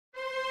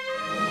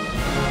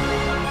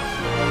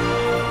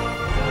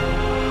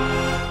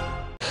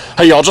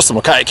Hey y'all, just some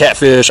Kayak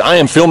Catfish. I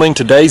am filming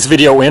today's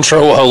video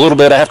intro a little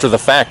bit after the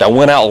fact. I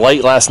went out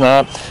late last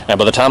night, and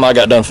by the time I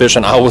got done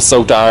fishing, I was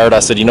so tired. I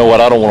said, you know what,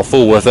 I don't want to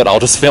fool with it.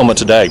 I'll just film it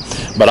today.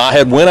 But I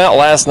had went out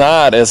last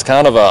night as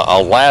kind of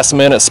a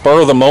last-minute,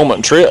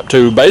 spur-of-the-moment trip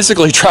to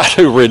basically try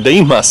to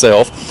redeem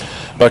myself,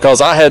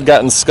 because I had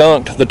gotten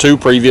skunked the 2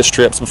 previous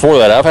trips before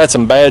that. I've had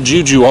some bad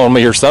juju on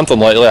me or something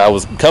lately. I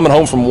was coming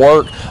home from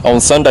work on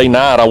Sunday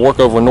night. I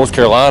work over in North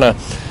Carolina,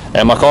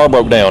 and my car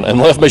broke down and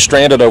left me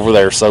stranded over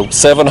there. So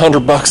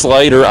 $700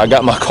 later, I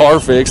got my car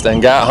fixed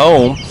and got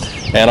home,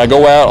 and I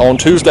go out on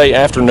Tuesday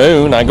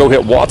afternoon. I go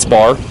hit Watts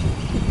Bar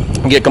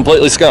and get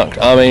completely skunked.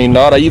 I mean,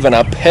 not even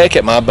a peck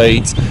at my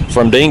baits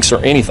from dinks or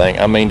anything.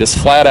 I mean, just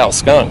flat out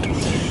skunked.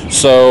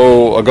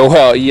 So I go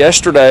out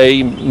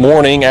yesterday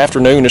morning,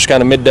 afternoon, just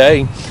kind of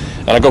midday,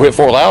 and I go hit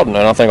Fort Loudon,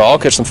 and I think, oh, I'll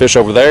catch some fish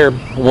over there.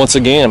 Once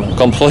again,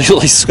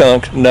 completely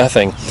skunked,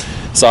 nothing.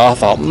 So I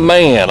thought,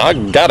 man, I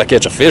gotta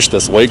catch a fish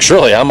this week.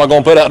 Surely, how am I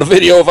gonna put out a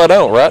video if I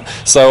don't, right?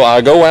 So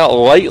I go out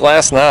late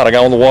last night. I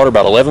got on the water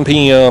about 11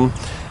 p.m.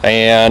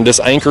 and just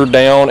anchored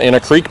down in a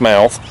creek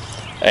mouth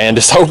and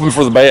just hoping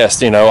for the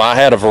best. You know, I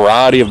had a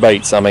variety of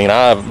baits. I mean,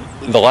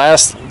 the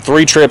last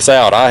 3 trips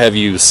out, I have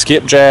used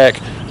skipjack,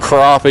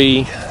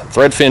 crappie,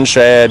 threadfin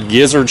shad,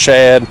 gizzard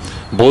shad,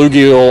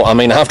 bluegill. I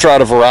mean, I've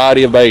tried a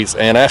variety of baits,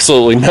 and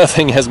absolutely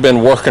nothing has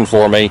been working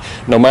for me,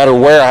 no matter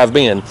where I've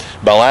been.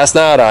 But last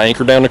night, I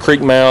anchored down the creek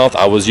mouth.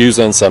 I was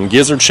using some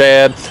gizzard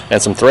shad and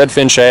some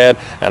threadfin shad,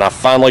 and I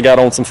finally got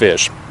on some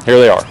fish. Here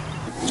they are.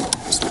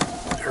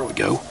 There we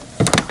go.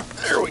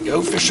 There we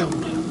go. Fish on.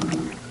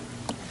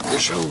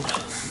 Fish on.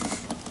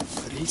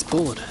 But he's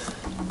pulling.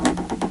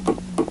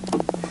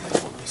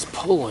 He's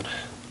pulling.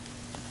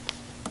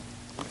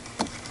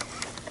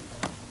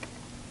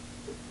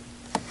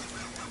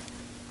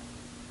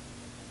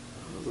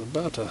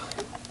 About to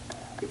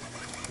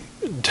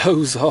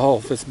doze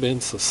off. It's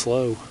been so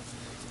slow.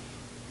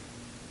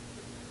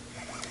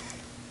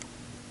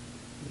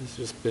 It's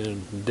just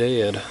been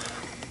dead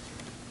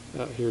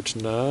out here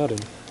tonight,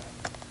 and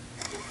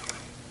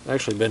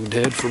actually been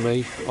dead for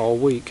me all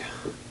week.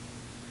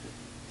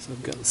 So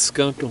I've gotten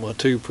skunked on my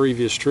 2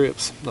 previous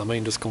trips. I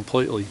mean, just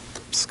completely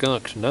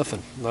skunked.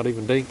 Nothing, not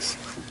even dinks.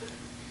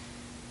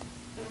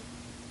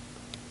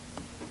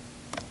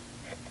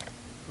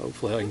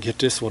 Hopefully I can get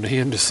this one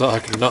in just so I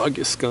can not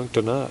get skunked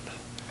tonight.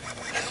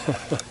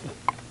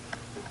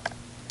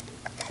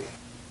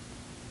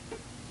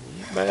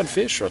 Bad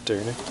fish right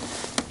there now.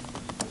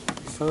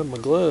 Found my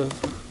glove.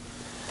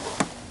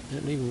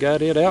 Hadn't even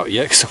got it out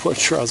yet because I wasn't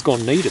sure I was going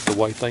to need it the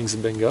way things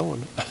have been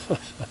going.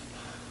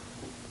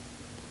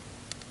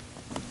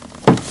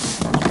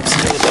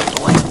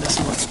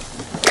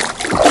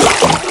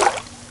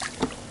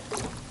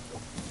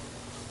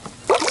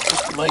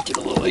 Just to make it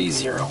a little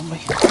easier on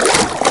me.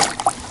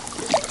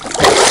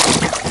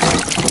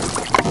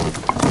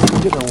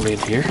 Get on in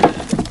here.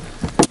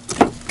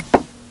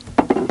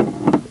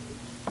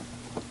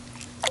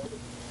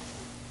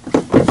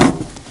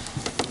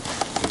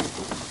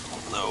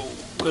 Oh,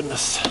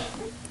 goodness.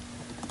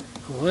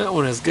 Well, that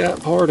one has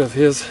got part of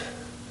his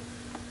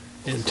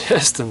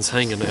intestines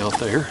hanging out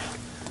there.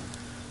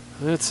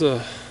 That's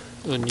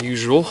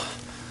unusual,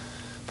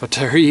 but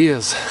there he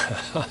is.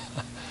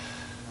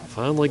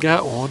 Finally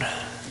got one.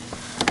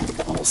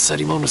 I'll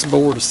set him on this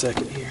board a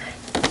second here.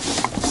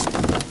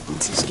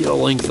 Let's just get a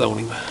length on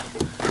him.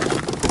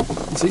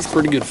 He's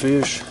pretty good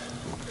fish.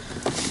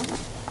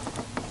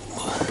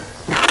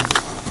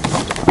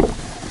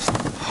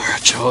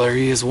 Alright, y'all, there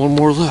he is. One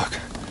more look.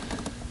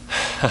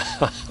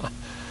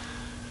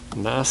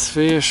 Nice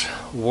fish,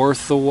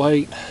 worth the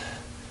wait.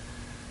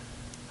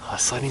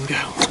 Let's let him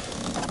go.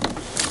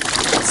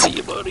 See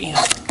you, buddy.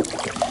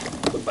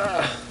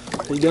 Bye-bye.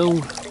 We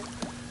gone.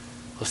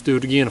 Let's do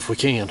it again if we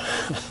can.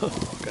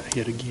 Got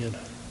hit again.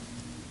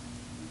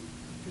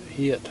 Got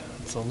hit.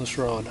 It's on this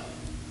rod.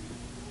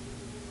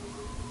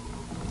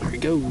 There he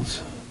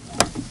goes.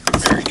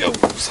 There he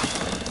goes.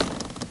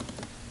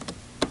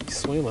 He's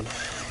swimming.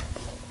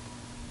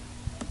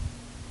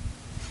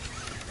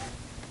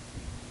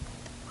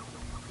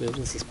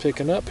 Business is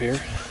picking up here.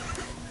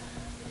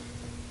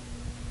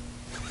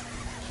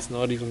 It's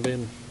not even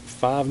been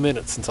 5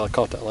 minutes since I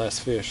caught that last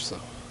fish, so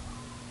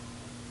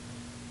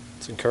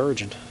it's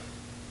encouraging.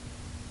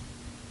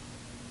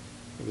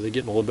 Maybe they're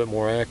getting a little bit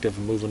more active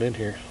and moving in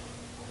here.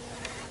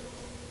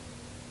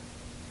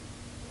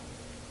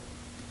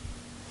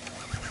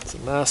 It's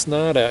a nice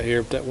night out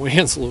here, but that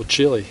wind's a little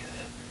chilly.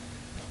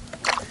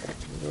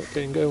 Where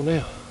can go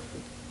now?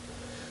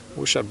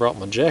 Wish I'd brought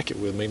my jacket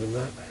with me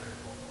tonight.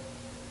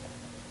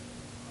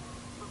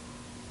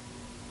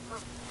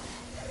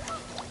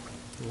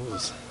 It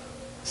was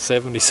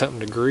 70-something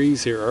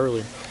degrees here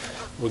earlier.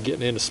 We're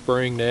getting into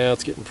spring now.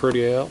 It's getting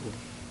pretty out.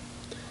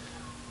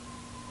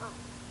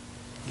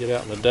 Get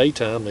out in the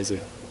daytime, there's a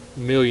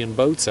million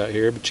boats out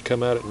here, but you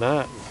come out at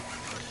night and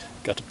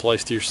got the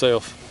place to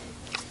yourself.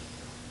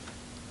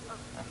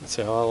 That's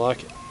how I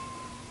like it.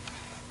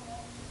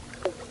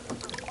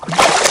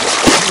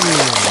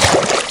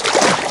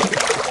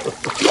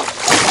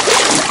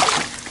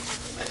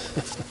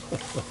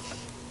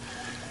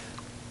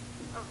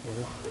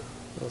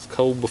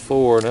 told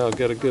before. Now I've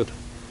got a good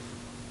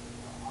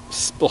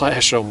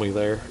splash on me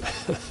there.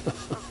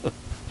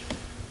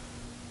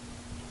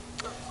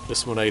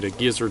 This one ate a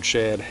gizzard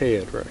shad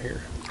head right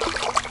here.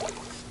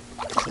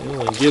 The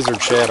only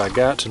gizzard shad I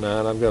got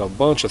tonight. I've got a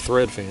bunch of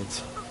thread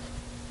fins.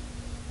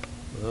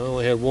 I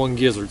only had one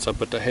gizzard, so I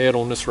put the head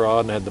on this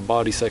rod and had the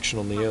body section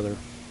on the other.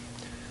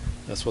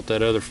 That's what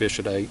that other fish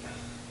had ate.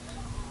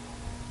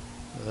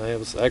 I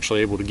was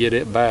actually able to get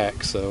it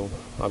back, so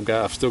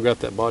I've still got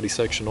that body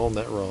section on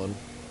that rod.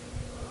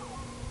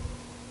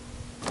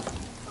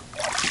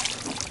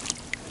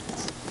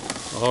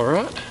 All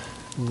right,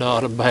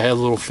 not a bad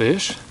little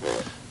fish.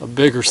 A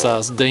bigger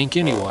size dink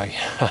anyway.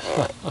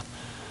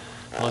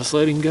 Let's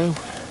let him go.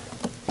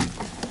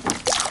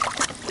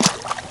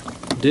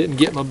 Didn't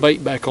get my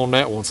bait back on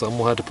that one, so I'm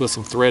gonna have to put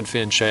some thread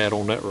fin shad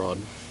on that rod.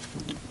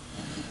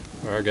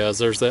 All right, guys,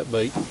 there's that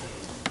bait.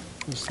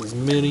 Just as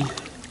many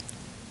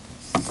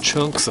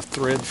chunks of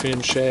thread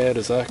fin shad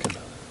as I can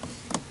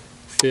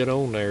fit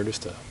on there,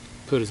 just to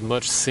put as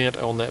much scent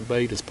on that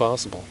bait as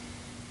possible.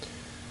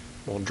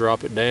 I'm gonna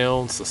drop it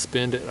down,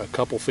 suspend it a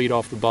couple feet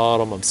off the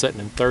bottom. I'm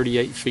sitting in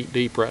 38 feet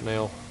deep right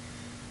now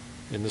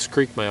in this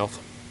creek mouth.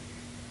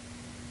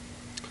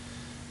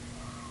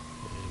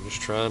 And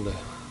just trying to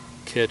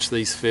catch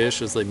these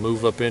fish as they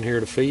move up in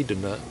here to feed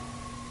tonight.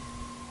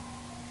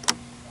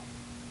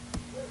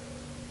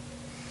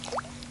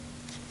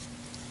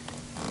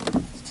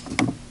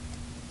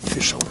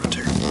 Fish on right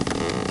there.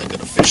 I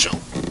got a fish on.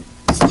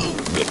 Oh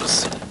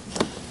goodness.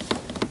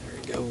 There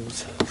he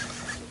goes.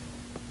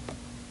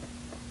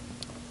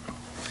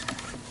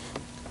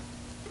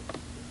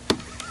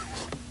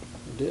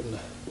 Didn't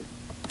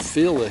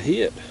feel a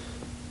hit.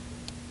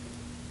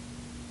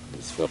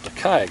 Just felt the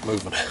kayak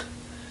moving.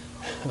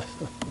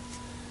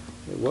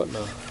 It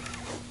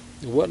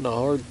wasn't a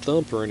hard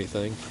thump or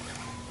anything.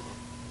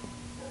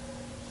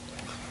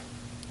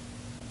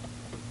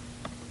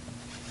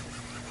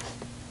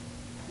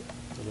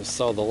 I just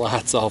saw the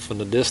lights off in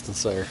the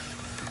distance there.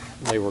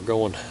 They were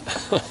going.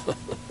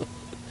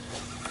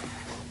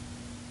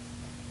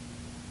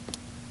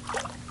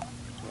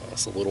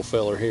 That's a little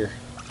feller here.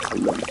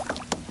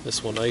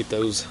 This one ate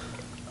those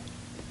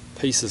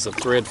pieces of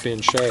thread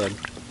fin shad.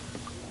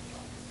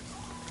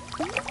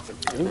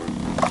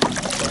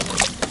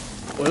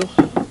 Well,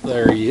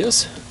 there he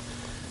is.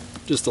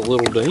 Just a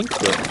little dink,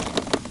 but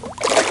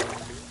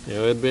you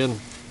know, it'd been,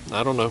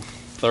 I don't know,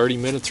 30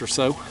 minutes or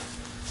so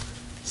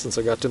since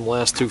I got them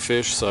last two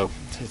fish, so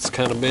it's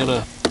kind of been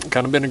a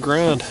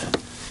grind.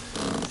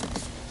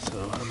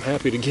 So I'm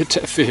happy to get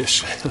that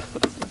fish. Let's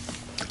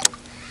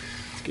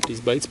get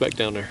these baits back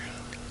down there.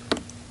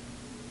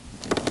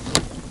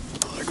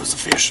 Oh, there goes the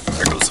fish.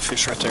 There goes the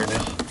fish right there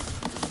now.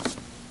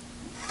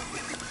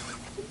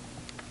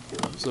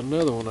 There's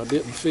another one I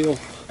didn't feel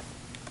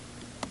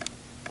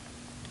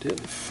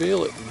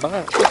it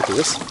bite. Look at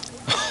this.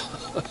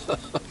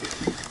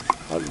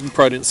 You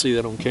probably didn't see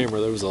that on camera.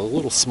 There was a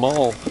little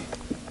small.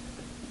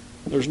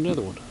 There's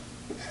another one.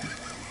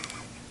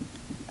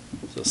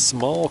 It's a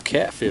small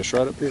catfish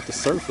right up here at the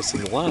surface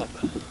in the light.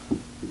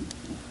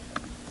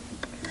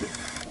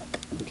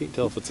 I can't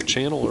tell if it's a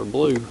channel or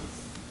blue.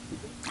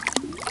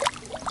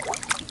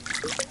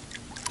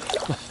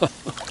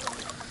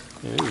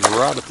 Yeah, he's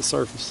right at the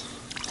surface.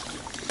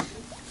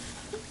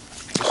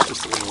 It's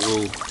just a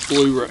little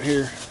blue right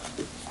here.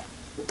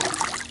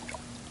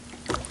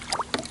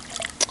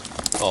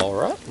 All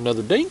right,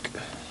 another dink.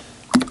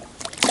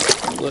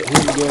 Let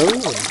him go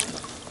and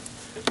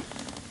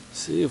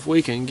see if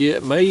we can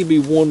get maybe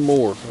one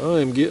more. I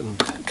am getting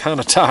kind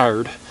of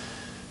tired,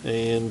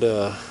 and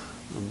the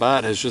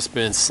bite has just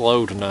been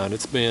slow tonight.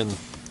 It's been,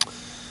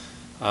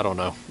 I don't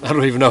know. I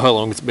don't even know how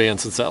long it's been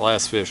since that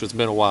last fish. It's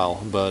been a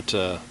while, but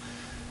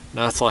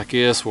nights like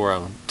this where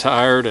I'm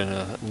tired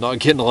and not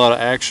getting a lot of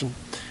action,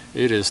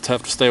 it is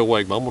tough to stay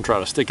awake. But I'm gonna try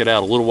to stick it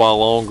out a little while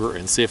longer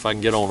and see if I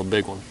can get on a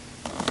big one.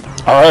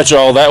 Alright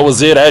y'all, that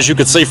was it. As you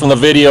could see from the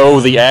video,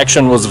 the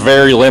action was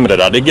very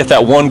limited. I did get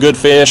that one good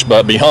fish,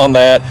 but beyond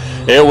that,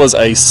 it was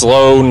a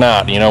slow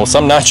night. You know,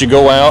 some nights you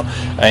go out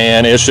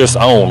and it's just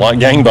on, like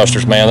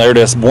gangbusters, man. They're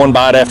just one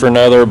bite after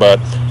another,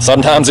 but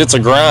sometimes it's a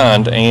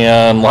grind,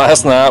 and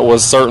last night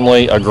was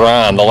certainly a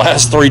grind. The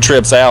last 3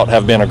 trips out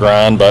have been a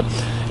grind, but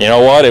you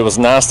know what? It was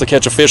nice to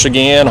catch a fish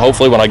again.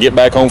 Hopefully when I get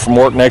back home from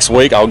work next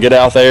week, I'll get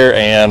out there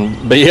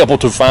and be able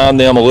to find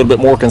them a little bit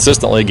more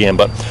consistently again.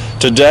 But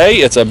today,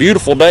 it's a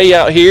beautiful day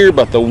out here,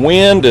 but the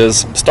wind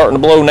is starting to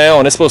blow now,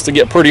 and it's supposed to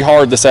get pretty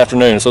hard this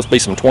afternoon. It's supposed to be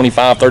some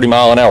 25,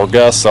 30-mile-an-hour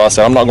gusts, so I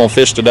said I'm not going to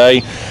fish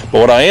today. But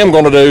what I am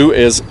going to do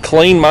is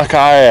clean my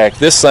kayak.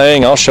 This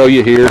thing, I'll show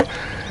you here,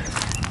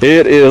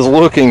 it is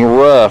looking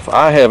rough.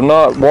 I have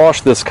not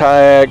washed this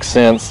kayak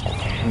since,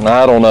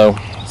 I don't know,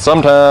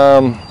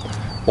 sometime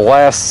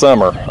last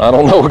summer. I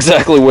don't know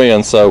exactly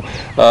when, so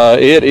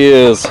it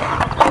is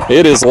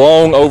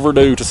long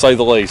overdue, to say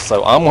the least.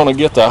 So I'm going to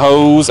get the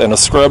hose and a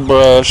scrub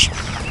brush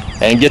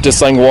and get this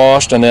thing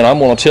washed, and then I'm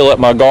going to till up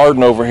my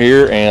garden over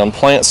here and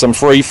plant some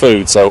free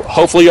food. So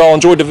hopefully y'all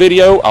enjoyed the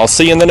video. I'll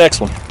see you in the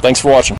next one. Thanks for watching.